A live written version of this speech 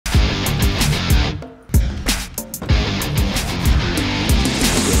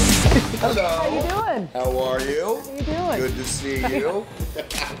Hello. How you doing? How are you? How you doing? Good to see you.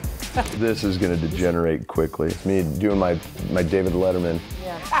 This is going to degenerate quickly. It's me doing my David Letterman.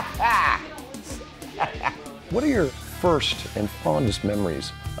 Yeah. What are your first and fondest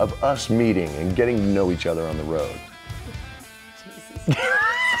memories of us meeting and getting to know each other on the road? Jesus.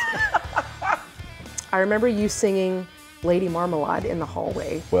 I remember you singing Lady Marmalade in the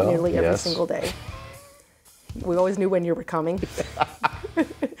hallway nearly every single day. We always knew when you were coming.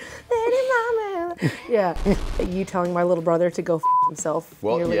 Lady Marmalade. Yeah. You telling my little brother to go f himself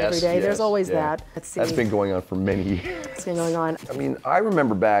nearly every day. There's always that. That's been going on for many years. It's been going on. I mean, I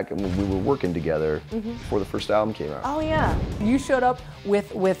remember back when we were working together before the first album came out. Oh yeah. You showed up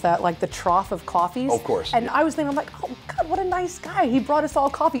with like the trough of coffees. Oh, of course. And I was thinking, I'm like, oh God, what a nice guy. He brought us all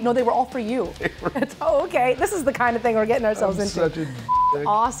coffee. No, they were all for you. Oh, okay. This is the kind of thing we're getting ourselves into. Such a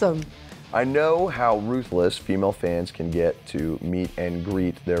awesome. I know how ruthless female fans can get to meet and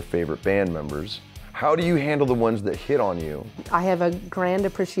greet their favorite band members. How do you handle the ones that hit on you? I have a grand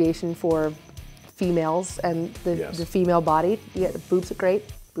appreciation for females and the female body. Yeah, the boobs are great.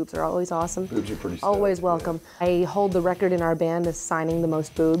 Boobs are always awesome. Boobs are pretty always welcome. Yeah. I hold the record in our band as signing the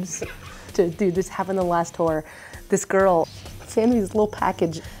most boobs. To do this happened the last tour. This girl sent me this little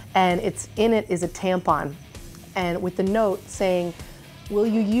package, and in it is a tampon, and with the note saying, will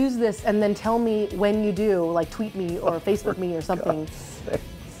you use this and then tell me when you do, like tweet me or Facebook me or something,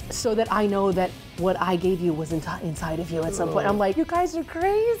 so that I know that what I gave you was inside of you at some point. I'm like, you guys are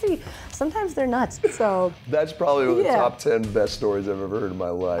crazy. Sometimes they're nuts, so. That's probably one of the top 10 best stories I've ever heard in my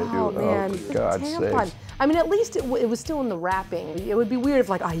life. Oh man, for God's sake. I mean, at least it was still in the wrapping. It would be weird if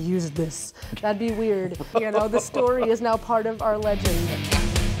like, I used this. That'd be weird. You know, the story is now part of our legend.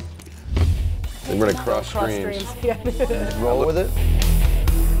 We're gonna cross streams. Yeah. Roll with it.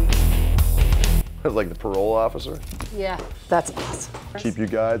 Like the parole officer? Yeah, that's awesome. Keep you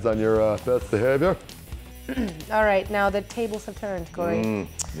guys on your best behavior. All right, now the tables have turned, Corey.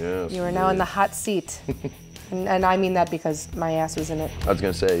 Yes. You are now in the hot seat. and I mean that because my ass was in it. I was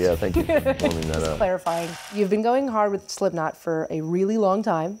gonna say, yeah, thank you for warming that up. Clarifying. You've been going hard with Slipknot for a really long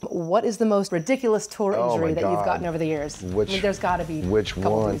time. What is the most ridiculous tour injury that you've gotten over the years? I mean, there's gotta be a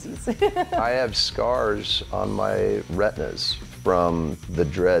couple doozies. I have scars on my retinas from the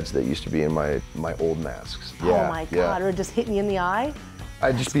dreads that used to be in my old masks. Yeah, oh my God, or just hitting you in the eye?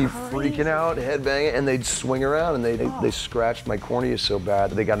 I'd just be freaking out, headbanging, and they'd swing around and they scratched my cornea so bad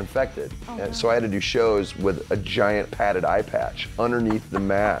that they got infected. And so I had to do shows with a giant padded eye patch underneath the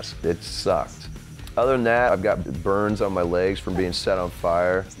mask. It sucked. Other than that, I've got burns on my legs from being set on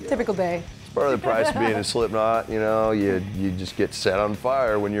fire. Typical day. Part of the price of being in Slipknot, you know, you just get set on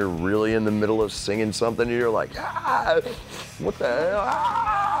fire when you're really in the middle of singing something and you're like, ah, what the hell?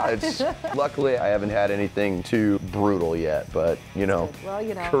 Ah. Luckily, I haven't had anything too brutal yet, but you know,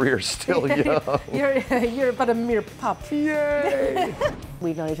 career's still young. You're but a mere pup. Yay!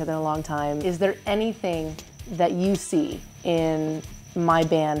 We've known each other a long time. Is there anything that you see in my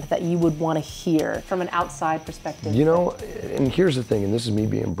band that you would want to hear from an outside perspective? You know, and here's the thing, and this is me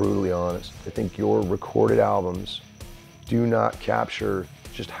being brutally honest. I think your recorded albums do not capture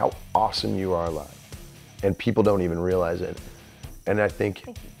just how awesome you are live. And people don't even realize it. And I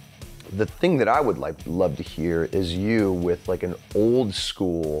think the thing that I would love to hear is you with like an old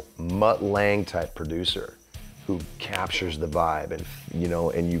school Mutt Lange type producer who captures the vibe, and you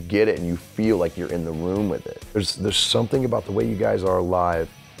know, and you get it and you feel like you're in the room with it. There's something about the way you guys are live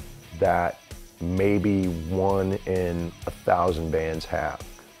that maybe 1 in 1,000 bands have.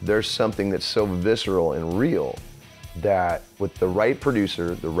 There's something that's so visceral and real that with the right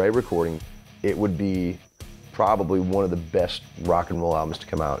producer, the right recording, it would be probably one of the best rock and roll albums to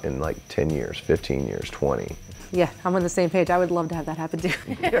come out in like 10 years, 15 years, 20. Yeah, I'm on the same page. I would love to have that happen too.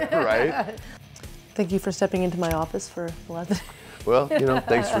 Yeah, right? Thank you for stepping into my office for the last. Well, you know,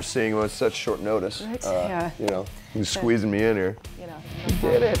 thanks for seeing me on such short notice. Right? Yeah. You know, squeezing me in here. You know. You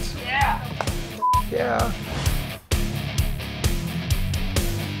did it. Yeah. Yeah.